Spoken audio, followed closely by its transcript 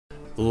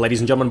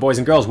Ladies and gentlemen, boys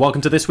and girls, welcome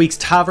to this week's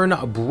Tavern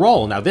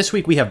Brawl. Now, this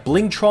week we have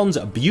Blingtron's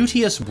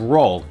Beauteous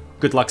Brawl.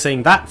 Good luck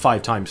saying that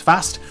 5 times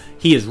fast.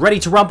 He is ready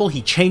to rumble.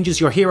 He changes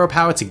your hero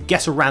power to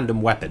get a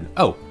random weapon.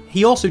 Oh,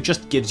 he also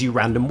just gives you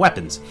random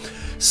weapons.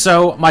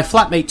 So, my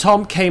flatmate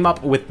Tom came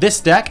up with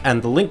this deck,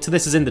 and the link to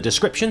this is in the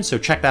description, so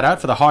check that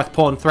out for the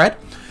Hearthstone thread.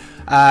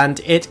 And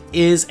it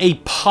is a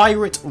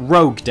pirate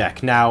rogue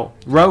deck. Now,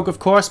 rogue, of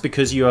course,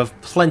 because you have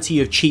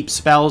plenty of cheap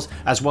spells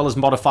as well as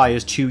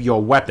modifiers to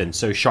your weapon,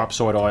 so sharp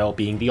sword oil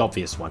being the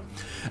obvious one.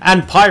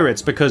 And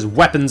pirates, because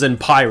weapons and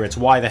pirates,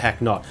 why the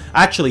heck not?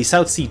 Actually,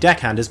 South Sea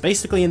Deckhand is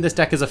basically in this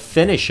deck as a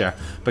finisher,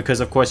 because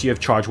of course you have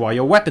charge while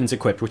your weapon's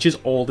equipped, which is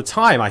all the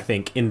time, I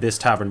think, in this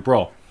Tavern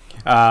Brawl.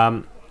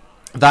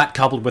 That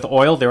coupled with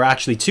oil, there are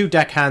actually 2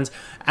 deckhands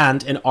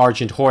and an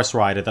Argent Horse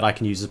Rider that I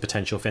can use as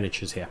potential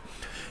finishers here.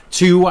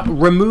 To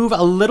remove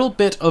a little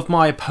bit of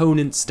my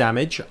opponent's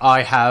damage,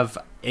 I have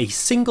a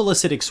single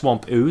Acidic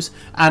Swamp Ooze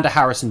and a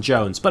Harrison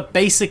Jones, but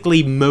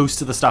basically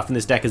most of the stuff in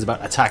this deck is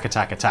about attack,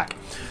 attack, attack.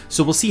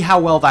 So we'll see how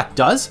well that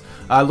does.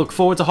 I look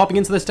forward to hopping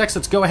into this deck, so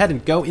let's go ahead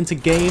and go into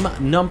game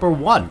number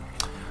 1.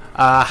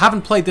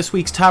 Haven't played this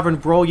week's Tavern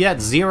Brawl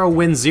yet. 0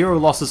 wins, 0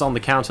 losses on the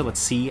counter.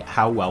 Let's see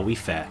how well we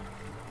fare.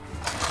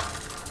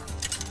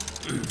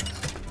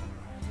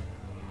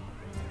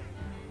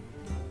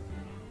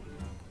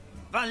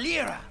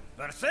 Valera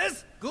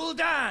versus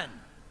Gul'dan.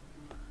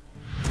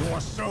 Your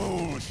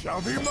soul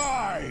shall be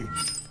mine.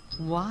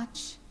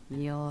 Watch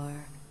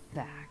your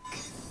back.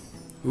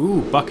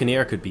 Ooh,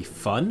 Buccaneer could be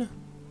fun.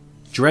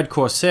 Dread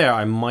Corsair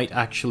I might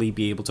actually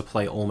be able to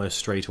play almost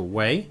straight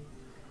away.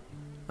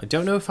 I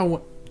don't know if I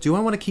want... Do I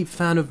want to keep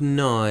Fan of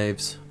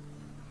Knives?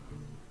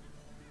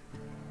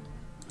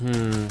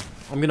 I'm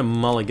gonna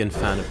mulligan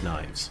Fan of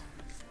Knives.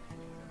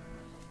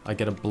 I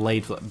get a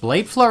Blade Flurry.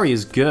 Blade Flurry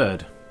is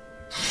good.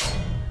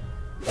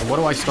 And what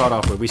do I start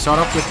off with? We start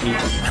off with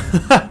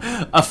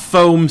a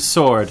foam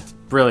sword.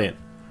 Brilliant.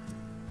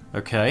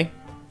 Okay.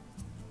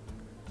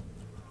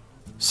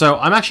 So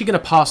I'm actually going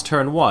to pass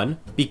turn 1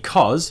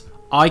 because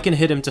I can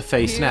hit him to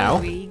face now.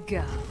 We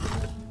go.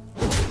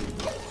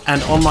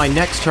 And on my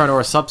next turn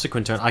or a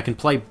subsequent turn, I can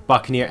play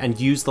Buccaneer and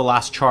use the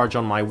last charge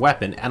on my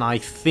weapon. And I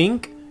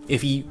think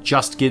if he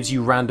just gives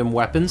you random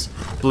weapons,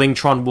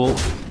 Blingtron will...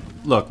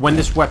 Look, when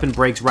this weapon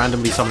breaks,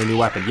 randomly summon a new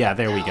weapon. Yeah,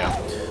 there we go.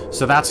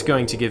 So that's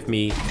going to give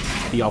me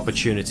the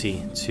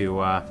opportunity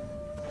to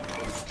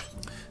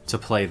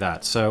play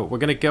that. So we're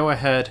going to go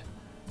ahead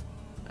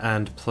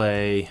and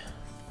play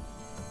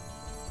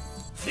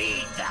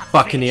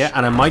Buccaneer,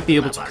 and I might be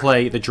able to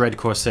play the Dread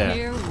Corsair.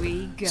 Here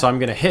we go. So I'm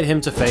going to hit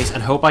him to face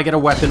and hope I get a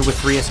weapon with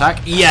 3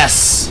 attack.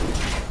 Yes!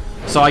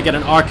 So I get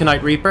an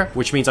Arcanite Reaper,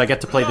 which means I get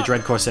to play the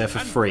Dread Corsair for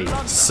free.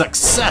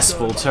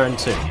 Successful turn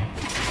 2.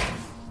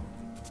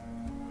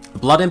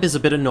 Blood Imp is a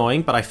bit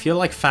annoying, but I feel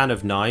like Fan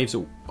of Knives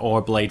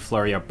or Blade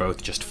Flurry are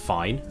both just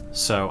fine,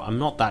 so I'm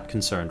not that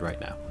concerned right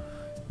now.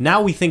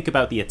 Now we think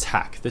about the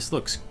attack. This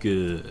looks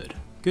good.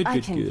 Good, I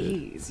good, can good.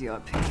 ease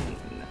your pain.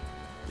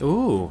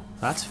 Ooh,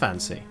 that's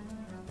fancy.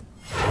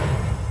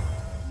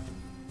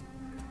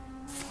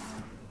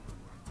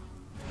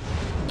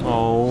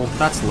 Oh,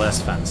 that's less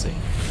fancy.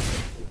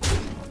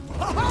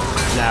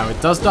 Now,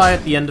 it does die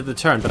at the end of the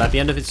turn, but at the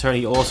end of its turn,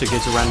 he also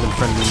gives a random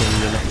friendly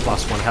minion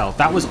 +1 health.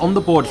 That was on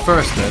the board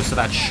first, though, so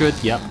that should,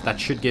 yep, that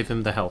should give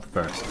him the health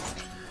first.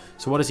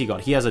 So what has he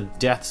got? He has a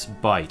Death's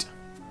Bite.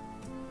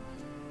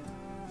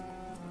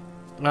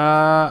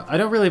 I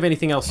don't really have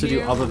anything else to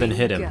do other than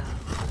hit him.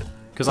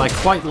 Because I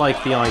quite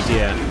like the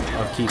idea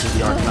of keeping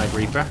the Arcanite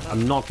Reaper.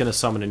 I'm not going to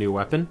summon a new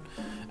weapon.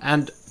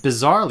 And,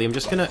 bizarrely, I'm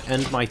just going to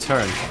end my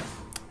turn.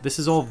 This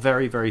is all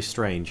very, very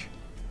strange.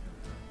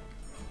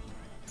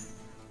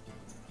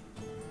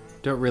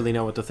 Don't really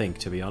know what to think,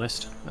 to be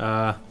honest.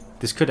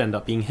 This could end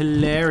up being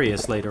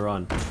hilarious later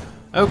on.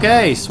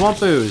 Okay,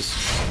 Swamp Ooze.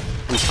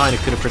 We kind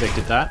of could have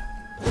predicted that.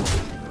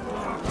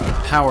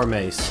 Power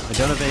Mace. I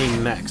don't have any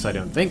mechs, I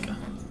don't think.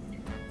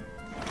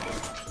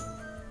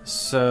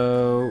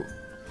 So...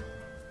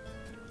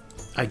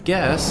 I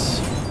guess...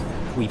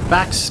 we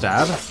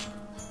backstab.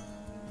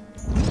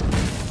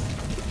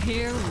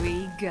 Here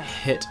we go.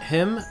 Hit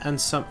him and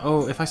some...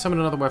 Oh, if I summon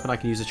another weapon, I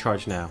can use a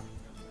charge now.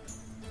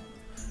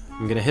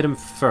 I'm going to hit him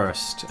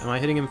first. Am I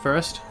hitting him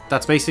first?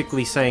 That's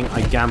basically saying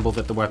I gamble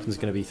that the weapon's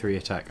going to be 3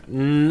 attack.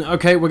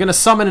 Okay, we're going to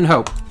summon and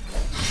hope.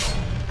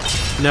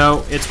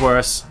 No, it's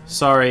worse.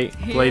 Sorry,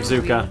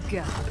 Blavezuka.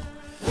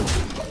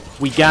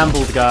 We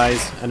gambled,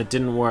 guys, and it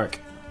didn't work.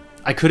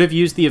 I could have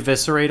used the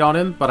Eviscerate on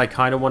him, but I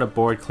kind of want to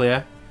board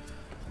clear.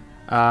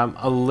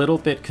 A little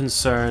bit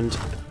concerned.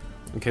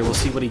 Okay, we'll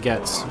see what he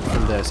gets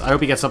from this. I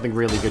hope he gets something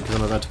really good because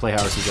I'm about to play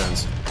Harrison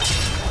Jones.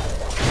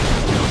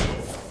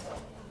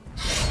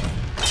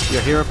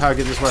 Your hero power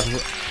gives this weapon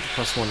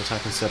 +1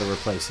 attack instead of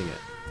replacing it.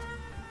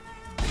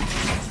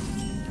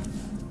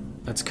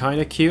 That's kind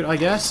of cute, I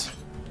guess.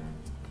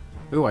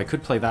 Ooh, I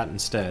could play that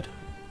instead.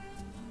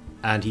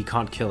 And he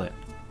can't kill it.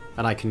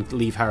 And I can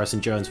leave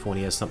Harrison Jones for when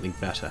he has something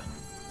better.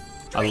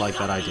 I like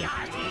that idea.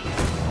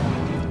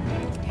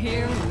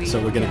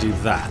 So we're going to do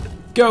that.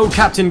 Go,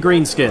 Captain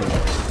Greenskin!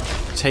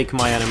 take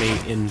my enemy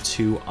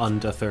into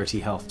under 30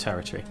 health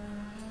territory.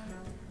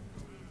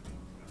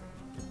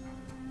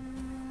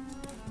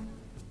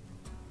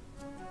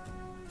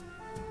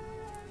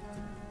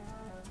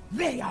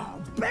 They are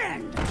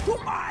bend to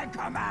my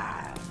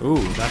command.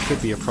 Ooh, that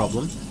could be a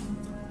problem.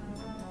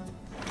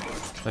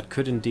 That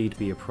could indeed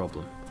be a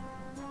problem.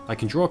 I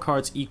can draw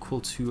cards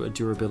equal to a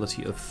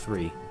durability of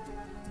 3.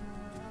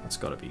 That's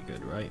gotta be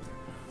good, right?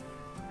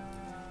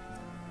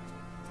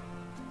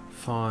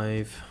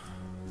 5.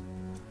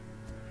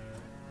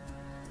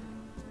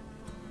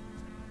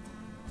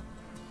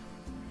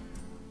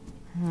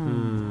 I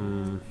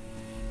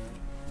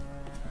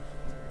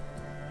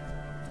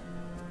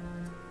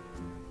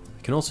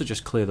can also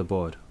just clear the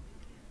board.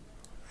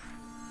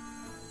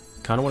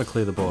 Kind of want to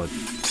clear the board.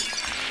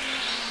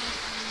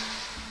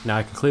 Now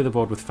I can clear the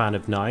board with Fan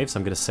of Knives.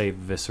 I'm going to save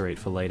Eviscerate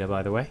for later,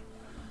 by the way.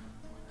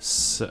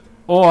 So,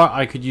 or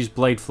I could use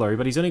Blade Flurry,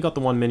 but he's only got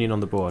the 1 minion on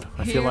the board.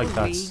 I feel like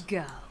that's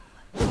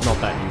not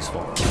that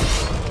useful.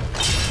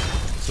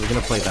 So we're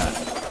going to play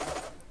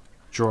that.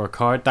 Draw a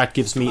card. That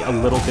gives me a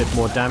little bit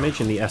more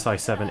damage in the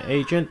SI7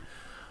 agent.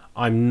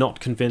 I'm not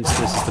convinced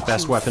this is the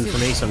best weapon for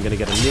me, so I'm going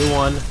to get a new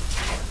one.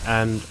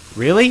 And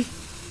really?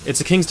 It's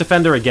a King's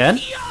Defender again?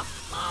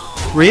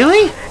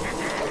 Really?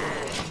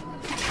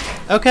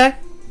 Okay.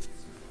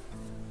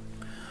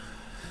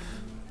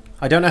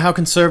 I don't know how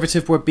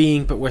conservative we're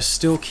being, but we're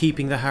still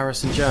keeping the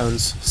Harrison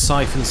Jones.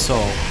 Siphon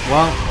Soul.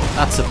 Well,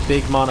 that's a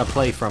big mana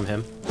play from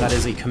him. That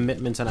is a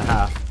commitment and a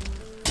half.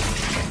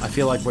 I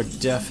feel like we're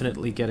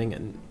definitely getting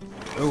an...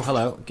 Oh,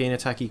 hello. Gain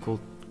attack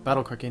equal...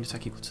 Battle card gain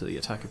attack equal to the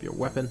attack of your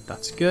weapon.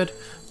 That's good.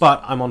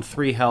 But I'm on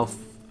 3 health,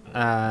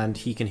 and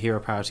he can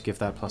hero power to give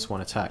that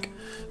 +1 attack.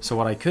 So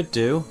what I could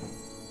do...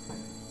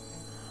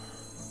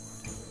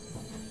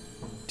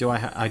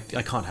 I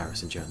can't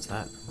Harrison Jones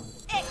that.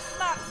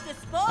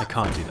 I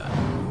can't do that.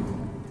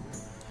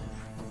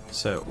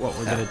 So what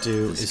we're going to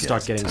do is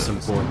start getting some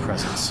board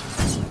presence.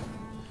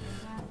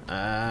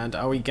 And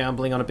are we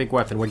gambling on a big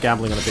weapon? We're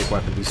gambling on a big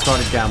weapon. We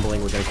started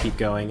gambling, we're going to keep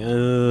going.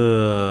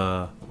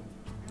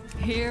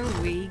 Here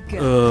we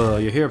go.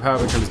 Your hero power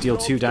becomes deal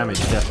 2 damage,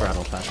 death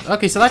rattle flash.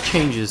 Okay, so that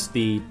changes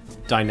the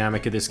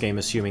dynamic of this game,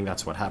 assuming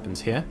that's what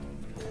happens here.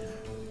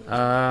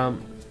 But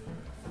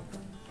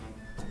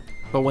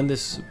when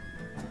this...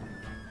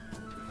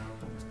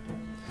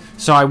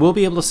 So I will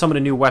be able to summon a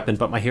new weapon,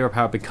 but my hero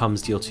power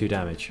becomes deal 2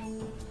 damage.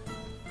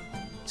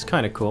 It's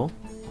kind of cool.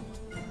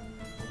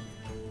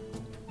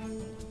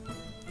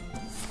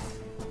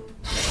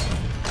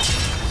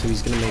 So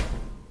he's gonna make...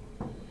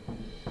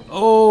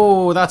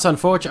 Oh, that's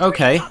unfortunate.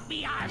 Okay.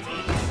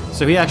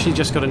 So he actually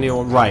just got a new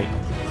one. Right.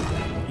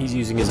 He's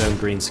using his own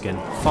green skin.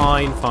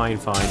 Fine, fine,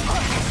 fine.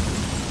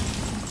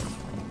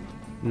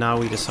 Now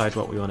we decide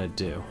what we want to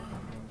do.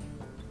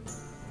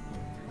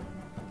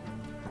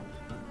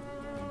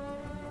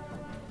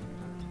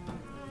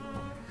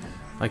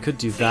 I could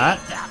do that.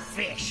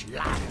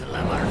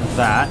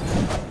 That.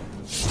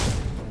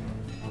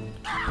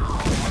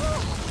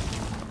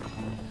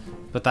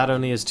 But that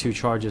only has 2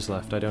 charges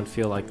left. I don't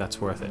feel like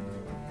that's worth it.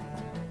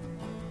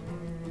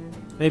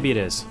 Maybe it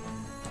is.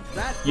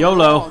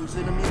 YOLO!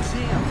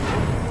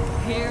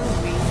 Here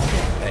we go.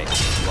 Hey,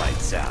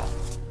 lights out.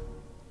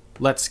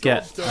 Let's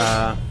get,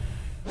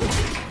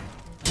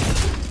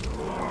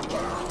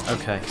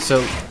 okay,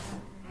 so...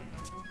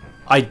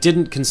 I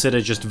didn't consider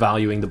just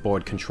valuing the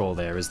board control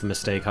there is the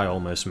mistake I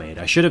almost made.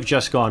 I should have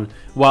just gone,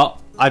 well,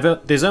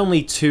 there's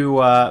only 2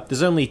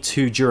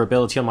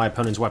 durability on my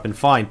opponent's weapon,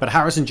 fine, but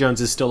Harrison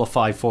Jones is still a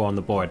 5/4 on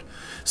the board.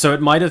 So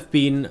it might have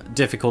been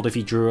difficult if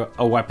he drew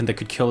a weapon that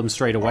could kill him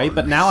straight away,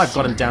 but now I've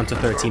got him down to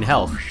 13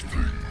 health.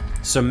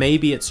 So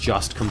maybe it's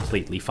just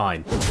completely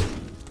fine.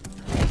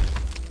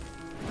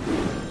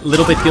 A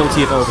little bit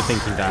guilty of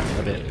overthinking that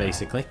a bit,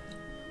 basically.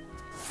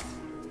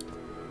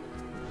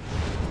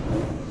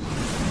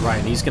 Right,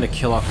 and he's going to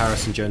kill off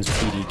Harrison Jones'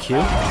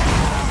 PDQ.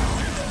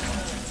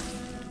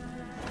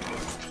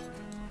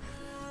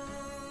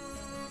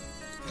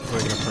 We're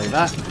going to play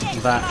that,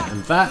 that,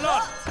 and that.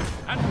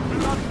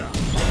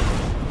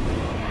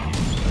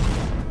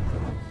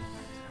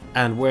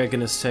 And we're going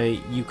to say,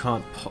 you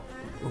can't pop...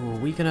 Ooh, are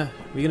we going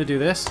to do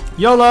this?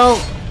 YOLO!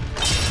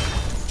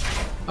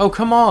 Oh,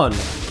 come on!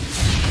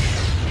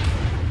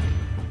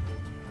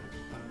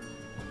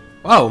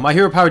 Oh, my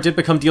hero power did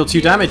become deal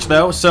 2 damage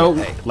though, so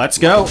let's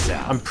go.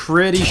 I'm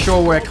pretty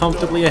sure we're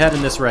comfortably ahead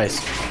in this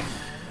race.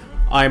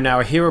 I am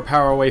now a hero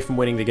power away from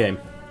winning the game.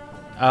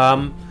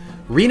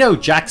 Reno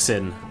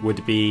Jackson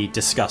would be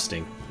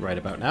disgusting right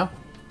about now.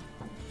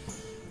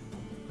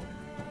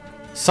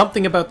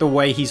 Something about the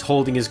way he's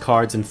holding his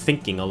cards and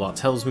thinking a lot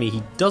tells me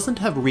he doesn't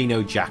have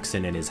Reno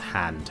Jackson in his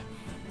hand.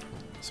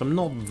 So I'm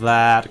not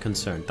that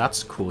concerned.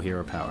 That's cool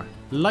hero power.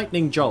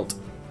 Lightning Jolt.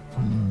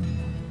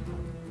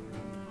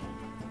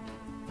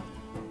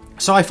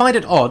 So I find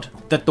it odd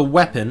that the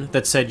weapon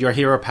that said your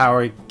hero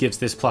power gives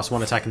this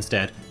 +1 attack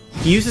instead,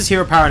 he uses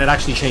hero power and it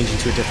actually changed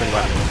into a different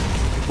weapon.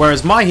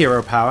 Whereas my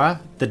hero power,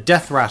 the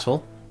death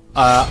rattle,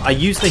 I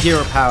used the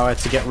hero power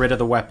to get rid of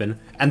the weapon,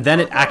 and then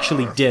it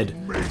actually did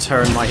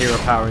turn my hero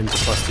power into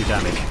 +2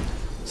 damage.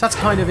 So that's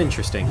kind of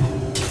interesting.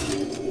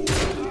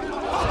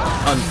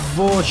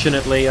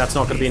 Unfortunately, that's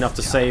not going to be enough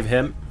to save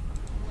him.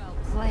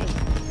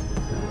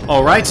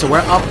 Alright, so we're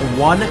up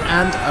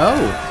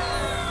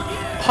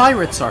 1-0.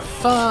 Pirates are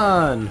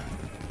fun!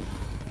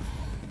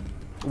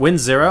 Win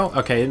 0?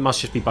 Okay, it must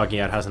just be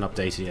bugging out, it hasn't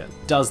updated yet.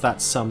 Does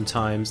that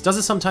sometimes. Does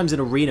it sometimes in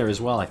Arena as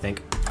well, I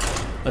think.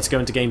 Let's go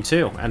into game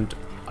 2, and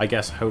I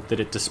guess hope that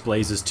it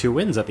displays as 2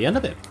 wins at the end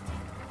of it.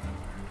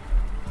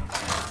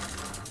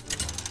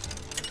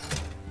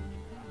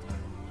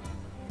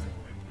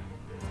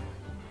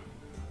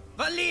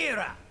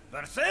 Valera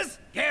versus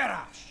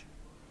Garrosh.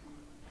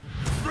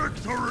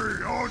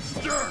 Victory or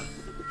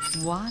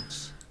death!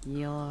 Watch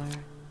your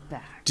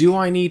back. Do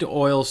I need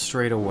oil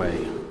straight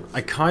away?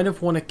 I kind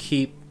of want to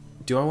keep...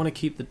 Do I want to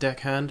keep the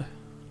deckhand?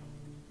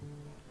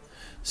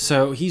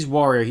 So, he's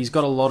warrior. He's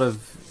got a lot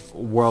of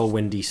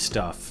whirlwindy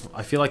stuff.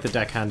 I feel like the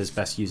deckhand is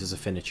best used as a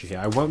finisher here.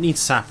 I won't need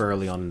sap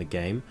early on in the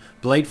game.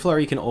 Blade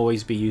flurry can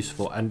always be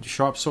useful. And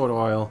sharp sword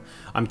oil,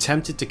 I'm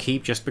tempted to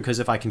keep just because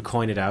if I can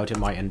coin it out, it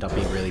might end up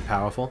being really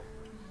powerful.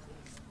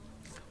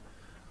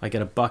 I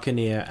get a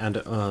buccaneer and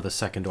the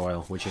second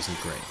oil, which isn't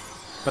great.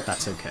 But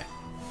that's okay.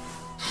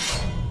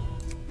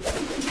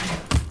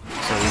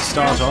 So we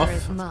start off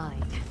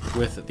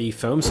with the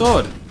foam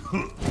sword.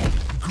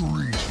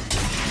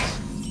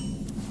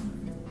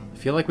 I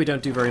feel like we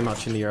don't do very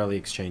much in the early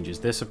exchanges.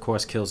 This, of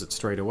course, kills it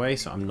straight away,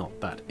 so I'm not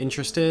that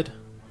interested.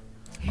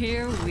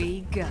 Here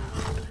we go.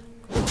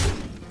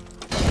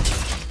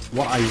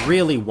 What I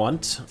really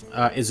want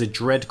is a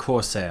Dread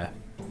Corsair,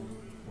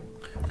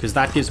 because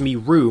that gives me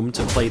room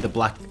to play the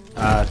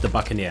the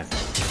Buccaneer.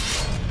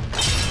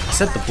 I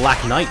said the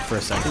Black Knight for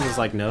a second. I was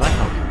like, no, that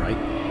can't be right.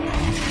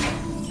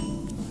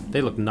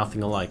 They look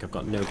nothing alike. I've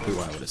got no clue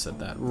why I would have said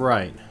that.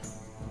 Right.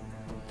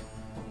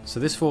 So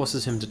this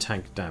forces him to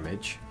tank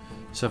damage.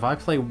 So if I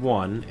play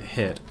one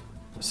hit,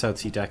 South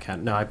Sea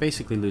Deckhand... No, I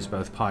basically lose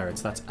both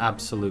pirates. That's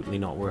absolutely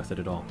not worth it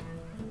at all.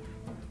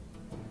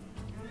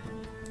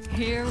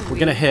 We're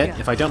gonna hit.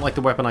 If I don't like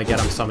the weapon I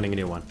get, I'm summoning a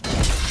new one.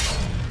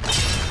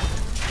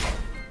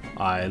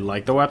 I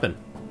like the weapon.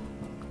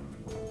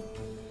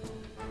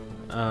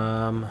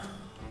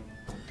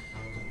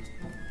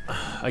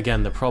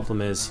 Again, the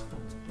problem is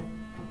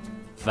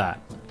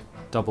that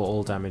double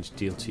all damage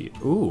deal to you.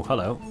 Ooh,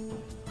 hello.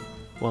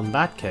 Well, in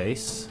that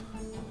case,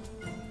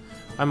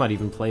 I might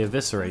even play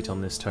Eviscerate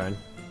on this turn.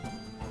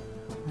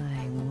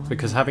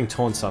 Because having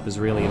taunts up is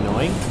really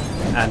annoying,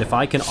 and if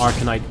I can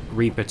Arcanite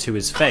Reaper to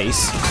his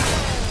face,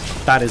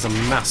 that is a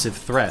massive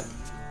threat.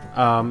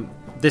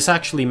 This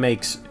actually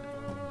makes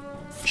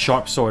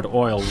Sharp Sword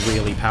Oil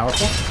really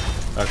powerful.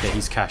 Okay,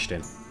 he's cashed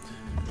in.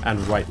 And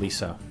rightly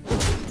so.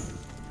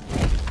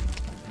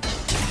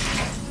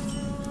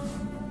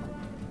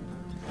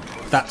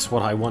 That's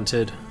what I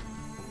wanted.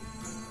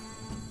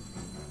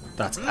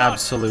 That's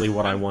absolutely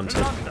what I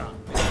wanted.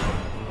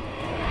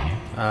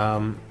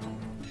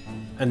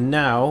 And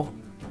now...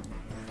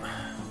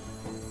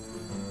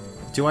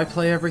 Do I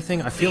play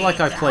everything? I feel like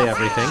I play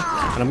everything.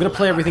 And I'm going to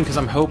play everything because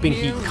I'm hoping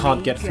he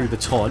can't get through the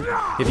taunt.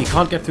 If he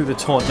can't get through the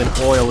taunt, then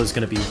oil is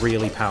going to be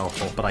really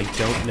powerful. But I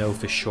don't know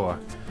for sure.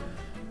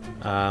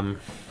 I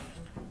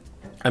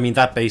mean,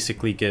 that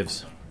basically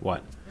gives,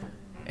 what?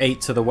 8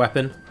 to the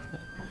weapon.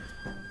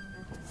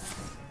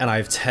 And I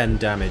have 10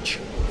 damage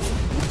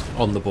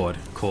on the board.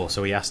 Cool,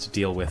 so he has to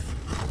deal with...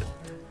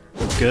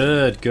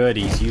 Good, good.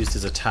 He's used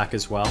his attack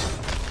as well.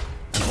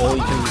 And all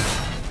you can...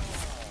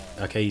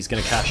 Okay, he's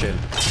going to cash in.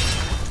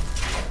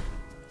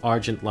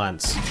 Argent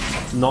Lance.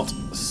 Not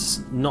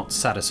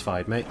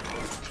satisfied, mate.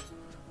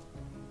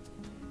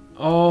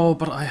 Oh,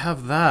 but I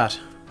have that.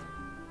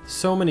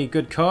 So many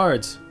good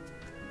cards.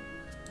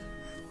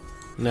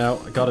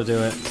 No, I gotta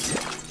do it.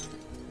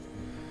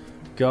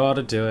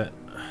 Gotta do it.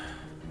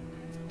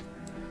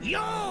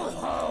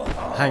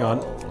 Hang on.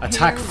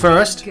 Attack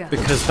first,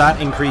 because that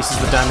increases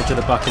the damage of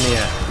the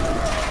Buccaneer.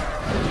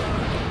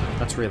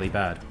 That's really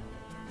bad.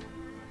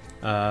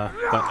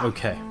 But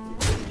okay.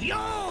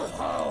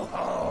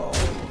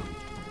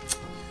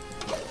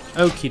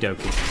 Okie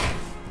dokie.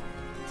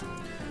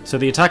 So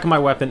the attack of my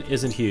weapon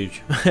isn't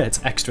huge. It's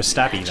extra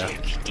stabby though.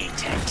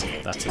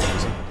 That's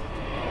amazing.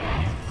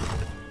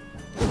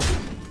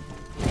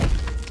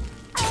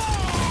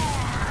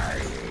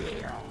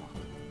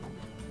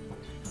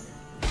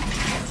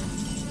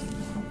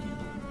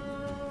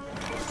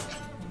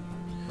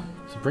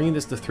 So bringing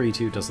this to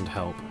 3-2 doesn't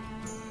help.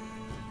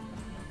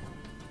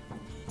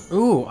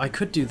 Ooh, I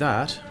could do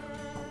that.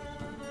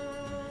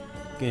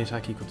 Gain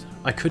attack equal to...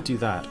 I could do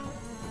that.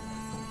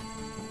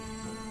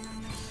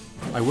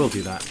 I will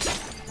do that.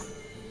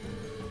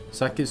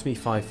 So that gives me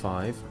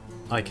 5-5.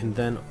 I can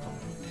then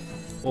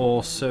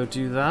also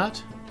do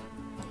that.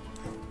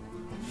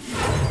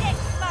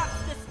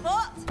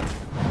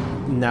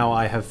 Now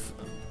I have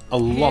a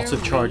lot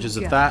of charges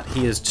of that.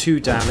 He has 2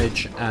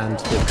 damage, and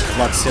the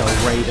Bloodsail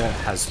Raider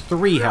has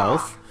 3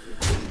 health.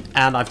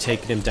 And I've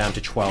taken him down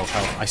to 12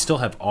 health. I still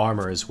have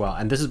armor as well,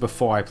 and this is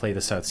before I play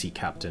the South Sea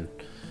Captain.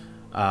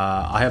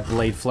 I have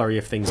Blade Flurry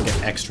if things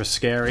get extra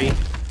scary.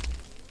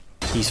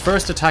 He's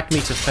first attacked me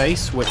to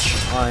face, which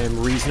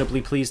I'm reasonably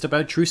pleased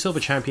about. True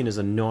Silver Champion is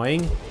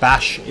annoying.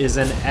 Bash is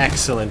an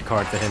excellent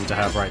card for him to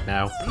have right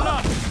now.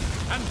 Blood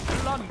and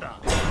plunder.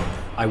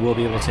 I will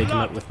be able to take him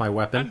out with my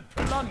weapon.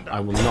 I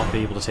will not be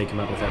able to take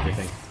him out with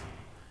everything.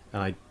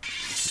 And I...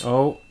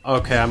 Oh,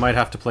 okay, I might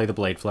have to play the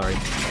Blade Flurry.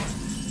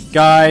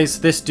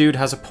 Guys, this dude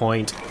has a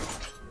point.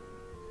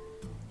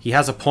 He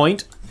has a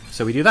point,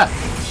 so we do that.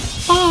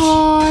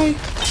 Bye!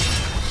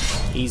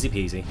 Easy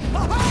peasy.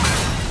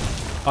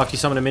 After you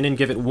summon a minion,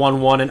 give it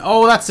 1/1 and...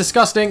 Oh, that's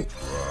disgusting!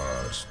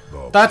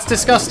 That's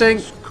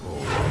disgusting!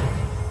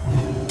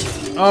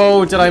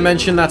 Oh, did I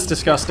mention that's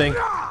disgusting?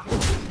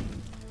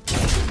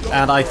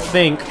 And I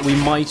think we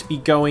might be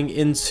going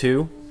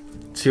into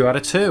 2 out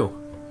of 2.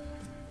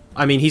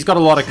 I mean, he's got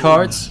a lot of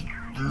cards,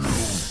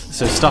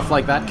 so stuff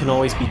like that can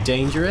always be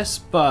dangerous,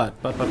 but...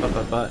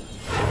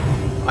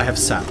 I have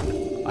sap.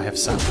 I have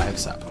sap. I have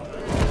sap.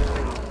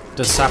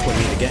 Does sap win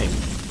me the game?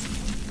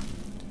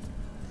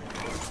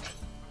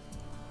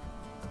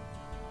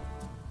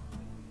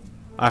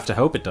 I have to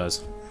hope it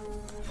does.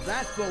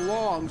 That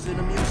belongs in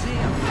a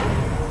museum.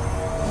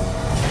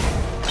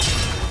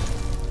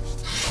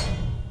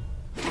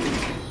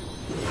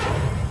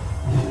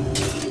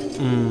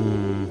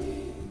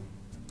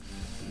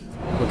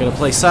 We're gonna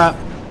play sap.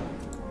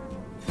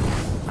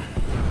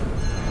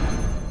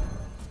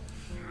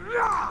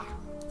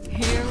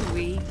 Here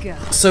we go.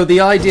 So the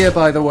idea,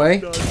 by the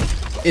way,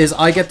 is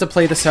I get to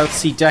play the South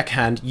Sea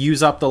deckhand,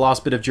 use up the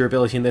last bit of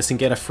durability in this and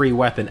get a free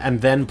weapon,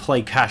 and then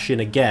play cash in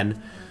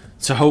again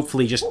to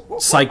hopefully just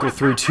cycle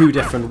through 2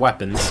 different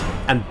weapons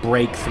and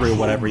break through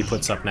whatever he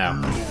puts up now.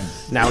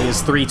 Now he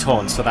has 3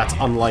 taunts, so that's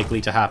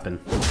unlikely to happen.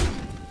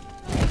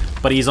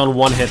 But he's on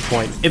 1 hit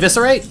point.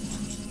 Eviscerate!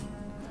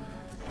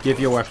 Give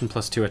your weapon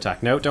 +2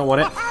 attack. No, don't want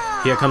it.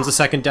 Here comes the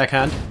second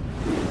deckhand.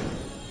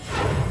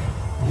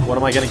 What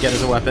am I gonna get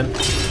as a weapon?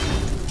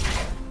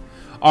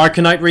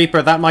 Arcanite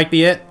Reaper, that might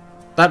be it.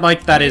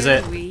 That is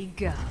it. Here we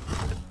go.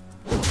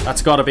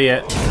 That's gotta be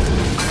it.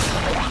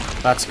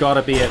 That's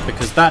gotta be it,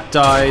 because that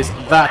dies,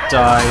 that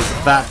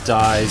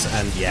dies,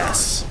 and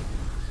yes.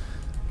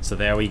 So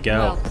there we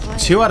go.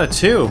 2 out of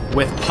 2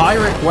 with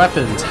pirate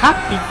weapons.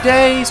 Happy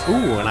days!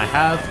 Ooh, and I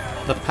have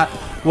the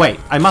wait,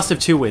 I must have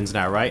 2 wins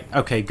now, right?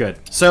 Okay, good.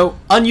 So,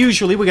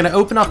 unusually, we're gonna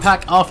open our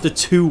pack after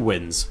 2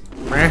 wins.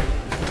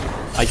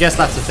 I guess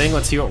that's the thing.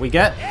 Let's see what we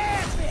get.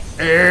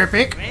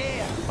 Epic!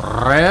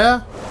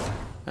 Rare!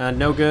 And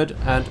no good,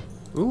 and...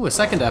 Ooh, a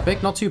second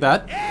epic, not too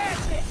bad.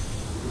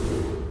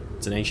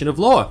 It's an Ancient of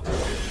Lore.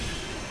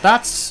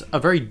 That's a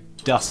very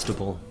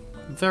dustable,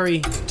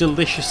 very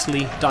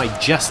deliciously,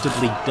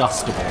 digestibly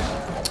dustable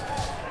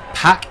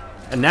pack.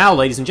 And now,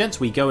 ladies and gents,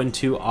 we go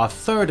into our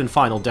 3rd and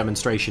final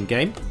demonstration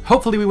game.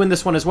 Hopefully we win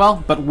this one as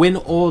well, but win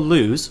or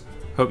lose.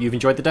 Hope you've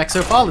enjoyed the deck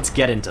so far. Let's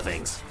get into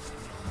things.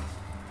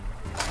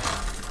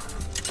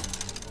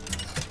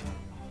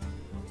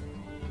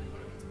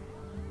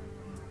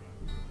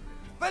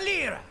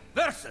 Valera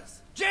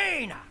versus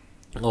Jaina.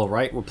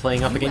 Alright, we're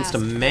playing up against a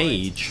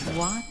mage.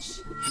 Watch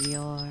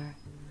your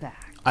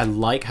back. I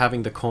like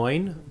having the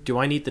coin. Do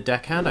I need the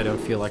deckhand? I don't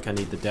feel like I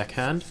need the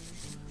deckhand.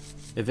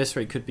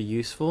 Eviscerate could be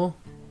useful.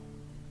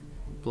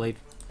 Blade...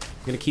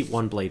 I'm going to keep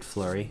 1 Blade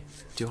Flurry.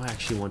 Do I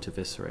actually want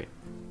Eviscerate?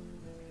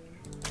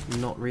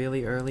 Not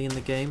really early in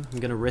the game. I'm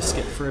going to risk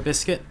it for a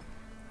biscuit.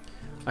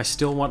 I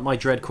still want my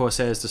Dread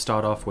Corsairs to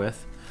start off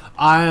with.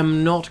 I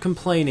am not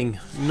complaining.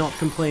 Not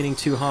complaining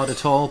too hard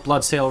at all.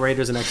 Bloodsail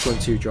Raider's an excellent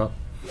 2-drop.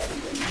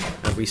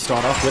 And we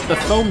start off with the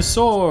Foam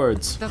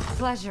Swords. The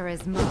pleasure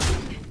is mine.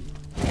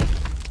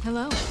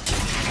 Hello.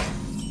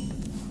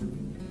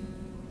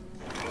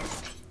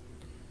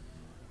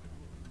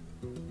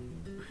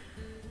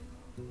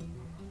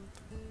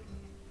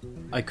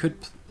 I could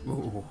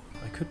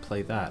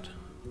play that.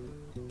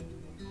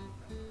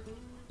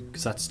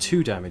 Because that's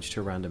 2 damage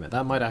to random it.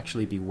 That might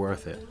actually be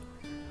worth it.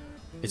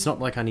 It's not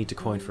like I need to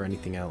coin for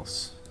anything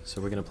else. So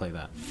we're going to play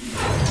that.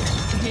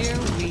 Here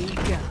we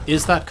go.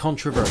 Is that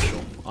controversial?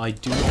 I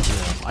do not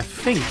know. I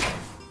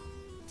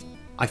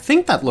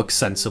think that looks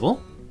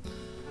sensible.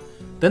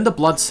 Then the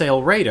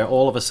Bloodsail Raider,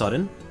 all of a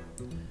sudden,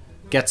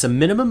 gets a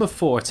minimum of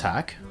 4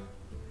 attack.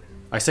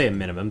 I say a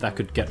minimum, that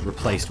could get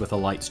replaced with a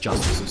Light's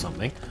Justice or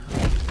something.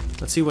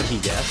 Let's see what he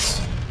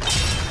gets.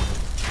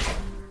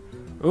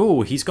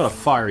 Oh, he's got a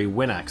Fiery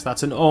Windaxe.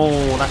 That's an... Oh,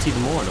 that's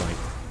even more annoying.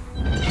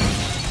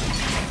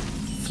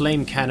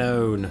 Flame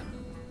Cannon.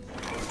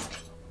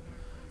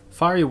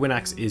 Fiery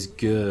Windaxe is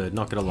good,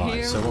 not gonna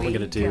lie. So what we're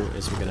gonna do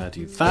is we're gonna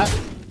do that.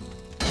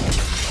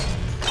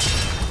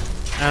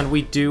 And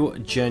we do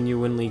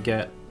genuinely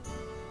get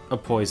a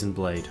Poison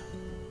Blade.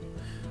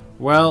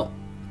 Well,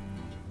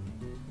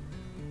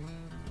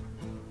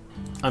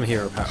 I'm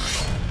hero power.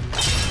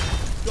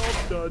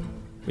 Job done.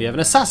 We have an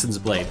Assassin's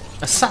Blade.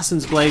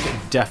 Assassin's Blade,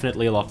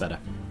 definitely a lot better.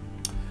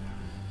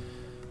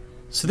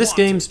 So this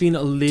game's been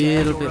a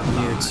little bit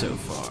weird so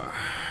far.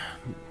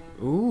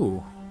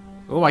 Ooh.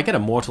 Oh, I get a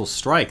Mortal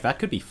Strike. That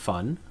could be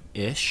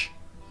fun-ish.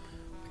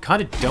 I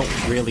kind of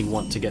don't really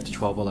want to get to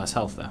 12 or less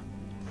health there.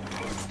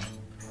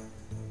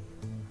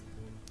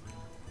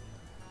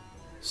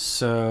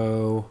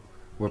 So,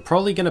 we're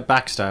probably going to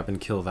backstab and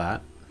kill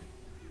that.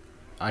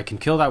 I can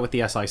kill that with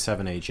the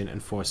SI7 agent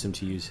and force him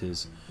to use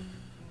his...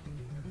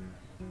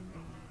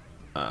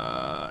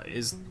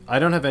 I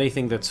don't have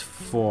anything that's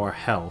for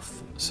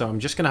health, so I'm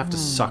just going to have to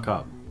suck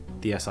up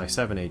the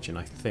SI7 agent,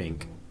 I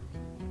think.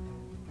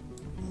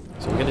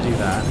 So we're going to do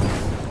that.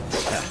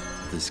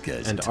 This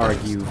guy's and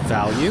argue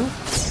value.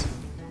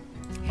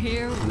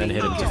 And then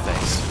hit him to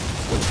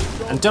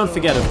face. And don't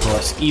forget, of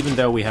course, even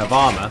though we have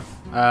armor,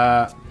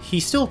 he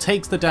still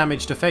takes the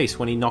damage to face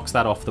when he knocks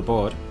that off the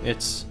board.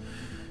 It's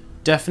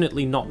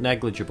definitely not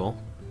negligible.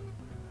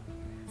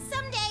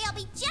 Someday I'll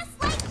be just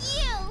like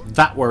you.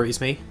 That worries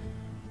me.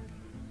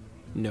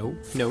 No,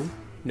 no,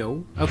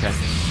 no. Okay.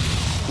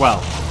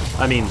 Well,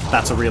 I mean,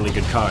 that's a really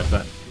good card,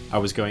 but I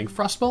was going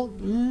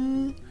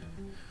Frostbolt?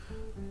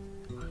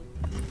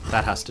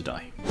 That has to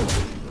die.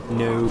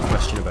 No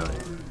question about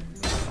it.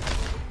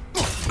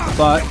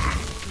 But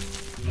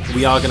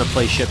we are going to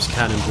play Ship's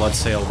Cannon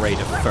Bloodsail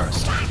Raider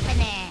first.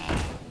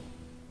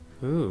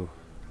 Ooh.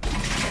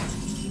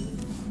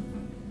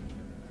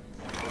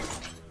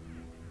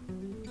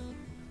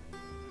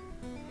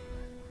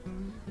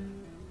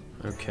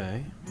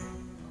 Okay.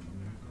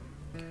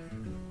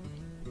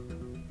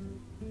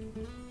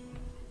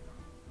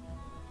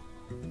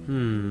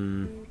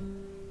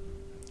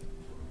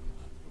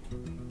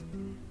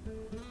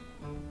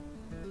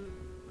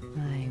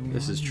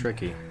 This is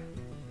tricky.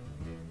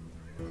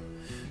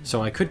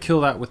 So I could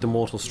kill that with the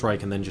Mortal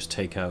Strike and then just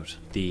take out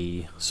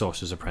the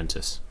Sorcerer's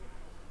Apprentice.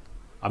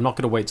 I'm not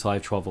going to wait till I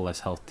have 12 or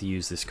less health to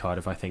use this card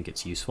if I think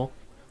it's useful.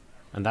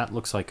 And that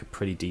looks like a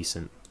pretty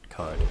decent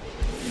card.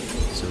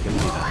 So we're going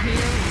to do that.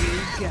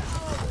 Here we go.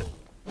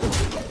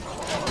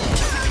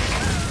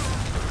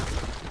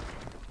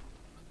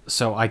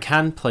 So I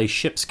can play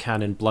Ship's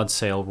Cannon,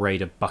 Bloodsail,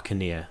 Raider,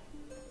 Buccaneer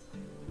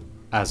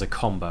as a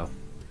combo.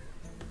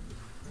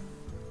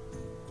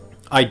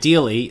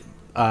 Ideally,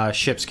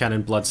 Ship's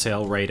Cannon,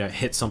 Bloodsail, Raider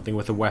hit something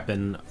with a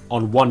weapon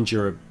on one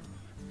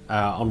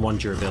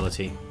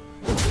durability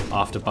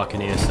after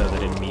Buccaneer, so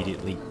that it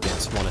immediately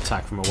gets one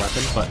attack from a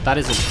weapon, but that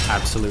isn't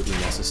absolutely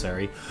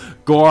necessary.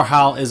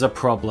 Gorehowl is a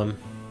problem.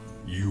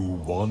 You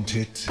want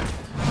it?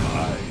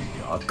 I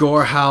got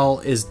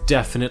Gorehowl is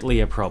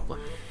definitely a problem.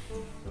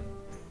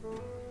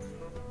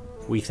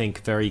 We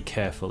think very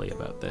carefully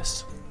about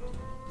this.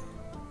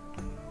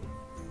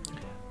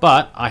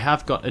 But I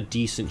have got a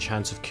decent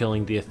chance of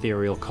killing the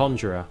Ethereal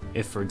Conjurer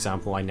if, for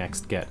example, I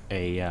next get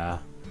a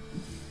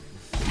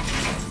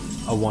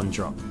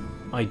 1-drop.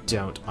 I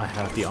don't. I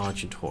have the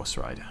Argent Horse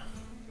Rider.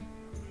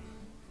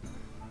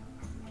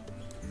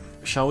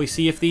 Shall we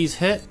see if these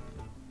hit?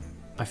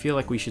 I feel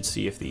like we should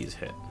see if these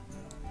hit.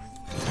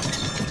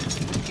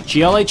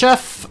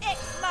 GLHF!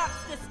 X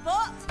marks the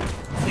spot.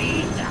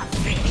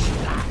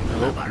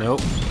 Nope,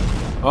 nope.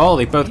 Oh,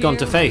 they've both gone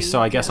to face,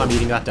 so I guess I'm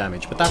eating that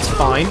damage. But that's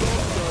fine.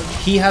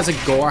 He has a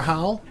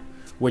Gorehowl,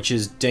 which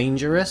is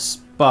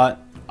dangerous,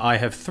 but I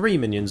have 3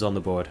 minions on the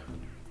board.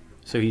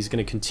 So he's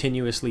going to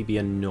continuously be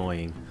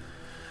annoying.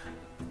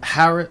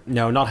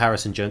 No, not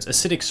Harrison Jones.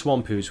 Acidic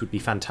Swampoos would be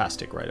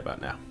fantastic right about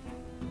now.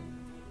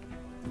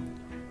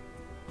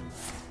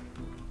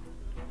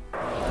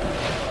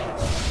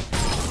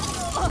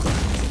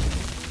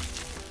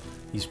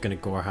 He's going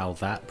to Gorehowl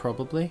that,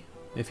 probably,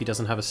 if he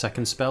doesn't have a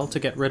second spell to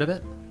get rid of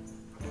it.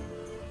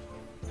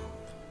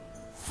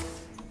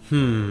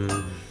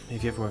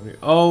 If you ever want me...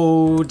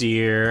 Oh,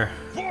 dear.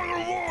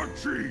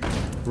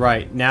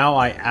 Right, now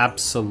I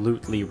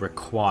absolutely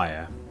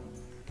require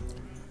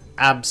my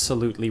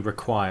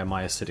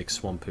Acidic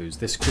Swampoos.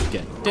 This could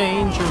get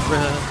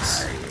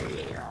dangerous.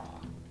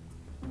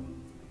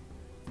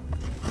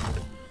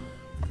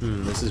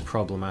 This is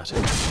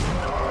problematic.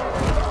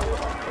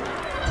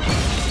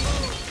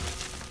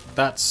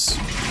 That's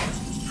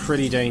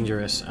pretty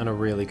dangerous and a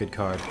really good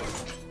card.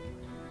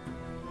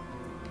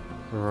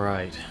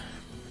 Right.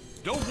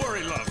 Don't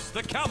worry, loves.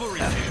 The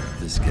cavalry's here.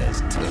 this guy's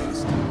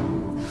toast.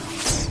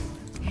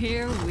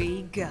 Here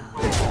we go.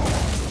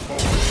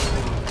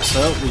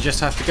 So, we just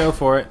have to go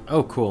for it.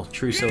 Oh, cool.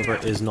 True Silver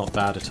is not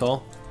bad at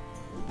all.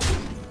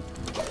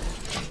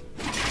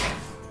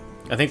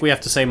 I think we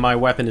have to say my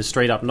weapon is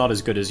straight up not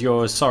as good as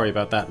yours. Sorry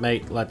about that,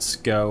 mate. Let's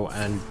go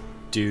and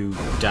do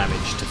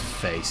damage to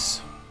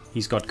face.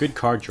 He's got good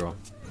card draw.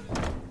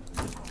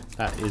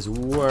 That is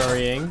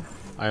worrying.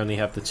 I only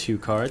have the 2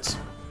 cards.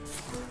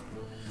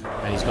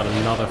 And he's got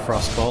another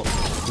Frostbolt.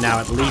 Now,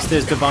 at least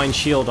there's Divine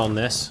Shield on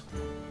this.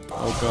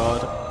 Oh,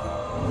 God.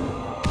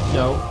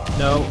 No,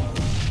 no.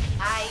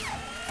 I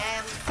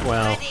am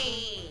Well.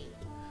 ready.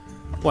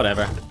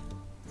 Whatever.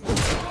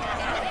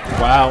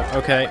 Wow,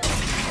 okay.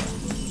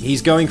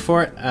 He's going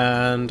for it,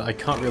 and I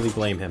can't really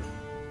blame him.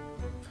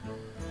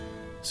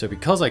 So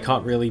because I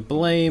can't really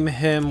blame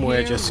him,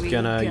 we're just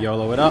gonna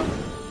YOLO it up.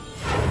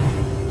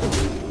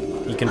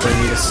 He can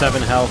bring me to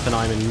 7 health, and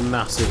I'm in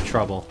massive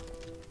trouble.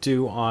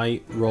 do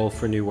I roll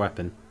for a new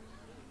weapon?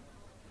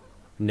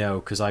 No,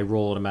 because I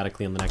roll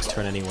automatically on the next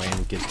turn anyway and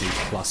it gives me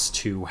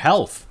 +2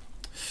 health.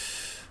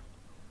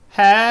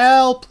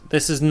 Help!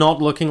 This is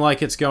not looking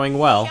like it's going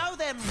well. Show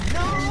them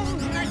no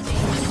mercy.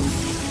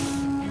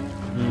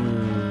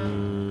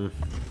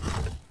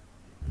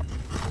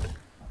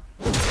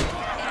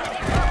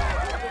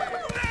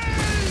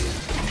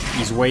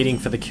 He's waiting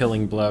for the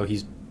killing blow.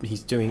 He's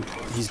doing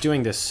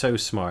this so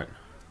smart.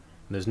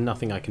 There's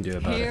nothing I can do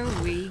about it. Here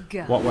we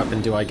go. What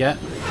weapon do I get?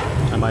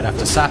 I might have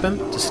to sap him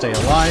to stay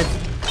alive.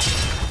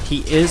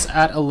 He is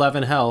at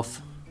 11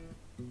 health.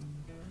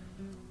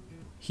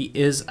 He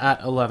is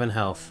at 11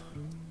 health.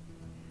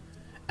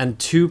 And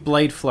 2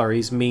 Blade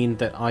Flurries mean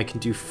that I can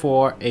do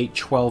 4, 8,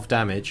 12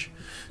 damage.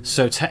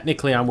 So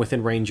technically I'm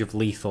within range of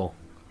lethal.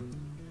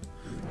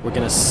 We're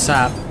gonna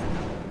sap.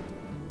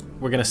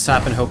 We're gonna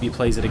sap and hope he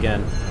plays it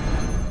again.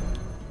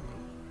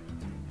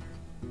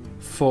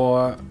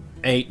 4,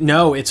 8.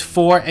 No, it's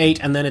 4, 8,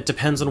 and then it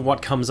depends on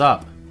what comes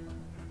up.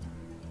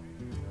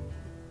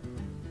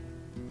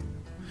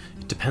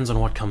 It depends on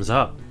what comes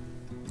up.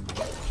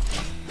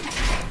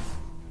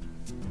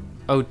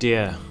 Oh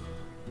dear.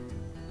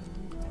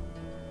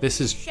 This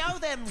is... Show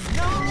them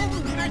no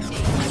mercy.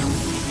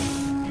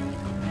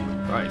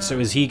 Right, so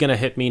is he gonna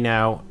hit me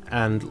now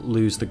and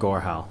lose the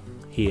Gorehal?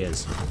 He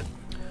is.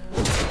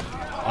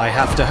 I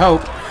have to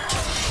hope.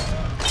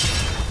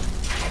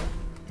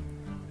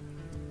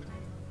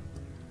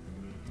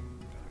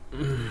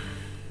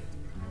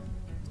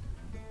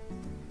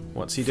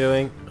 What's he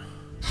doing?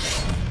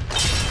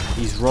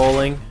 He's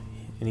rolling,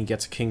 and he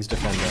gets a King's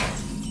Defender.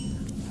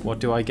 What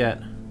do I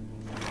get?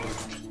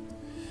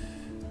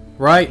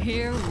 Right.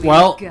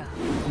 Well,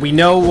 we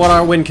know what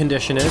our win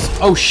condition is.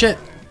 Oh shit!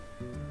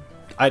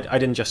 I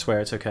didn't just swear.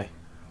 It's okay.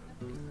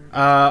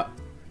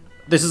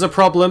 This is a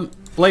problem.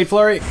 Blade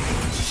Flurry.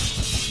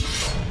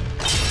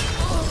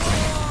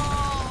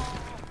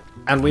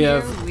 And we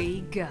have... Here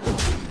we go.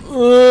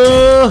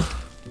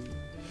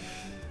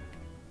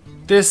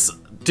 This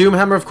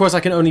Doomhammer, of course, I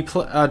can only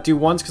do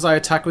once because I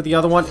attack with the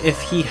other one.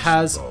 If he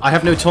has... I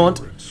have no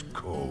taunt.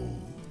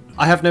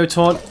 I have no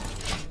taunt.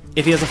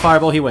 If he has a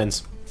Fireball, he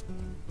wins.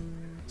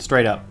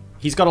 Straight up.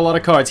 He's got a lot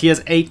of cards. He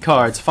has 8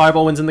 cards.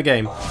 Fireball wins in the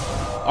game.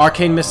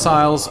 Arcane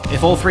Missiles.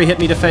 If all 3 hit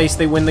me to face,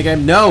 they win the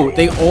game. No!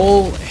 They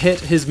all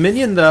hit his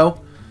minion,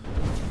 though.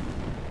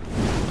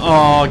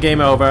 Oh, game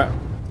over.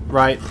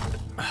 Right.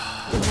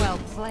 Well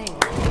played.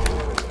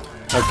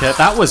 Okay,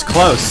 that was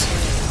close.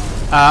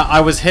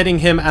 I was hitting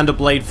him and a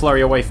Blade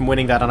Flurry away from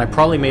winning that, and I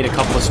probably made a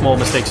couple of small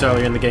mistakes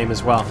earlier in the game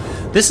as well.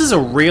 This is a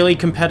really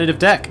competitive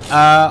deck.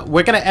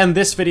 We're going to end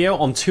this video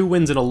on 2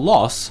 wins and a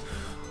loss,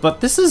 but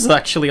this is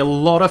actually a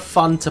lot of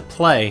fun to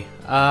play.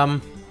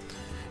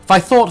 If I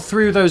thought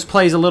through those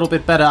plays a little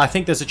bit better, I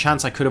think there's a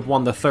chance I could have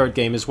won the 3rd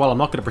game as well. I'm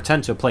not going to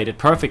pretend to have played it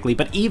perfectly,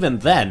 but even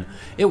then,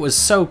 it was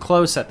so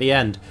close at the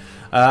end.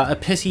 A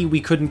pity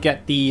we couldn't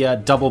get the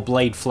double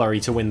Blade Flurry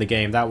to win the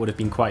game. That would have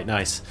been quite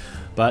nice.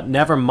 But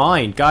never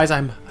mind. Guys,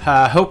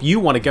 I hope you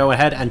want to go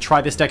ahead and try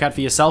this deck out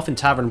for yourself in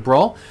Tavern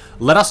Brawl.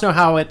 Let us know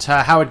how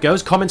it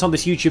goes. Comment on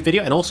this YouTube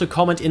video and also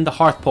comment in the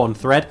Hearthstone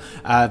thread.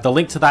 The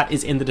link to that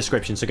is in the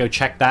description, so go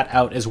check that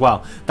out as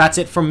well. That's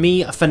it from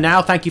me for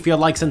now. Thank you for your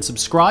likes and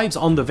subscribes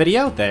on the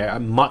video. They're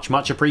much,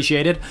 much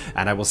appreciated.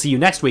 And I will see you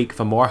next week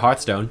for more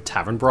Hearthstone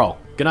Tavern Brawl.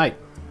 Good night.